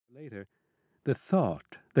later, the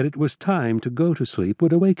thought that it was time to go to sleep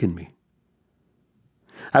would awaken me.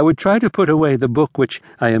 I would try to put away the book which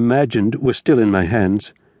I imagined was still in my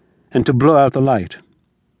hands, and to blow out the light.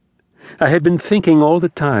 I had been thinking all the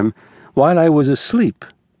time, while I was asleep,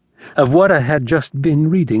 of what I had just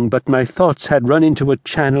been reading, but my thoughts had run into a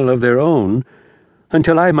channel of their own,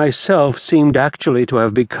 until I myself seemed actually to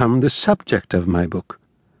have become the subject of my book.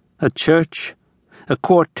 A church, a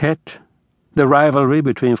quartet, the rivalry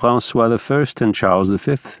between Francois I and Charles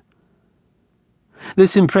V.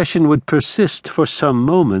 This impression would persist for some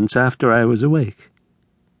moments after I was awake.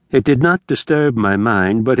 It did not disturb my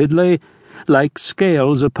mind, but it lay like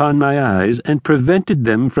scales upon my eyes and prevented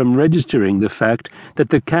them from registering the fact that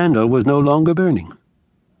the candle was no longer burning.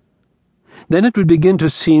 Then it would begin to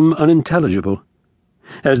seem unintelligible,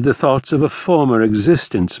 as the thoughts of a former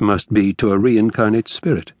existence must be to a reincarnate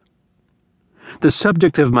spirit. The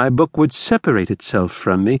subject of my book would separate itself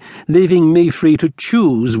from me, leaving me free to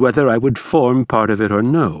choose whether I would form part of it or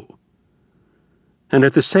no. And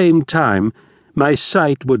at the same time, my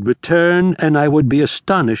sight would return, and I would be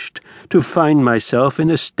astonished to find myself in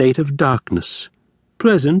a state of darkness,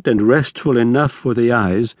 pleasant and restful enough for the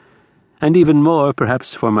eyes, and even more,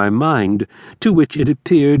 perhaps, for my mind, to which it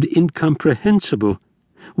appeared incomprehensible,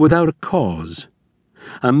 without a cause,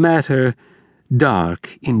 a matter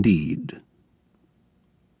dark indeed.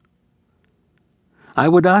 I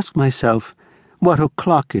would ask myself what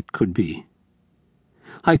o'clock it could be.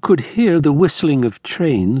 I could hear the whistling of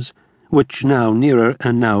trains, which now nearer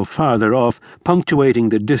and now farther off, punctuating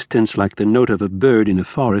the distance like the note of a bird in a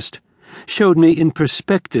forest, showed me in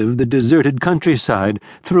perspective the deserted countryside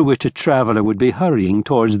through which a traveller would be hurrying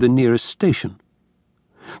towards the nearest station.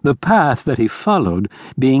 The path that he followed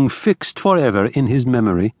being fixed forever in his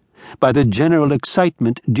memory by the general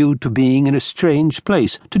excitement due to being in a strange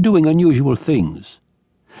place, to doing unusual things,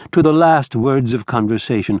 to the last words of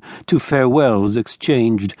conversation, to farewells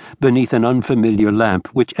exchanged beneath an unfamiliar lamp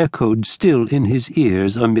which echoed still in his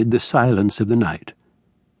ears amid the silence of the night,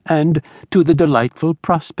 and to the delightful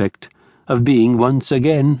prospect of being once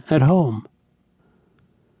again at home.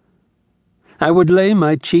 I would lay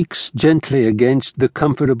my cheeks gently against the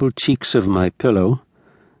comfortable cheeks of my pillow,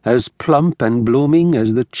 as plump and blooming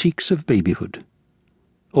as the cheeks of babyhood.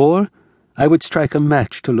 Or I would strike a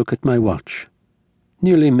match to look at my watch.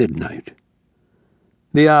 Nearly midnight.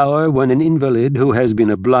 The hour when an invalid who has been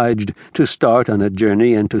obliged to start on a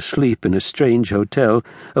journey and to sleep in a strange hotel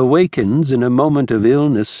awakens in a moment of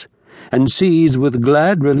illness and sees with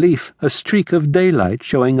glad relief a streak of daylight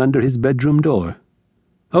showing under his bedroom door.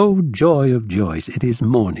 Oh, joy of joys, it is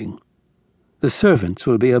morning. The servants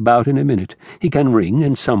will be about in a minute. He can ring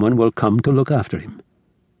and someone will come to look after him.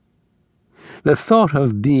 The thought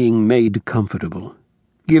of being made comfortable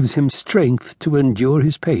gives him strength to endure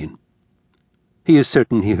his pain. He is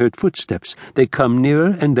certain he heard footsteps. They come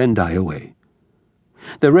nearer and then die away.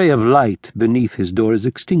 The ray of light beneath his door is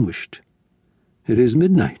extinguished. It is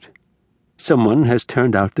midnight. Someone has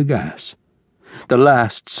turned out the gas. The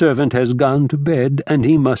last servant has gone to bed, and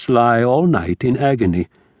he must lie all night in agony,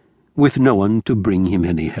 with no one to bring him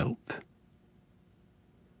any help.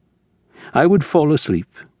 I would fall asleep,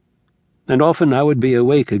 and often I would be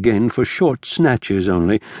awake again for short snatches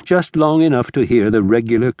only, just long enough to hear the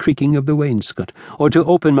regular creaking of the wainscot, or to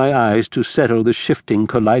open my eyes to settle the shifting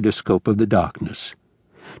kaleidoscope of the darkness,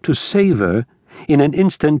 to savour, in an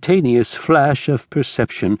instantaneous flash of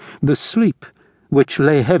perception, the sleep which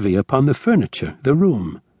lay heavy upon the furniture, the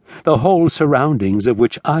room, the whole surroundings of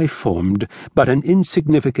which I formed but an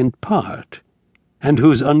insignificant part, and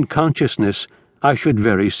whose unconsciousness I should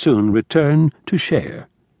very soon return to share.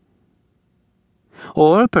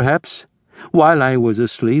 Or, perhaps, while I was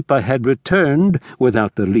asleep, I had returned,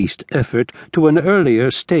 without the least effort, to an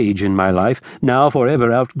earlier stage in my life, now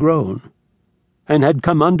forever outgrown, and had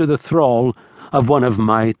come under the thrall of one of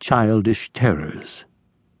my childish terrors,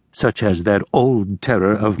 such as that old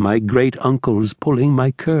terror of my great-uncle's pulling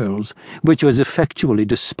my curls, which was effectually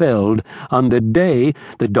dispelled on the day,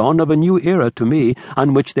 the dawn of a new era to me,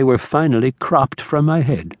 on which they were finally cropped from my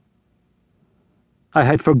head. I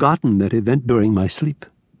had forgotten that event during my sleep.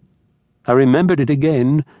 I remembered it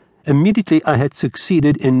again immediately I had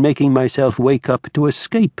succeeded in making myself wake up to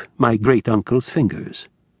escape my great-uncle's fingers.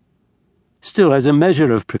 Still, as a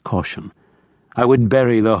measure of precaution, I would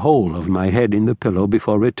bury the whole of my head in the pillow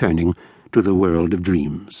before returning to the world of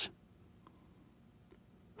dreams.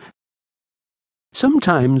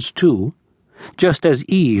 Sometimes, too, just as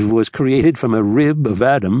Eve was created from a rib of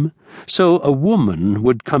Adam, so a woman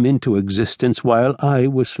would come into existence while I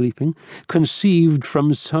was sleeping, conceived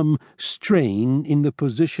from some strain in the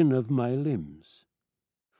position of my limbs.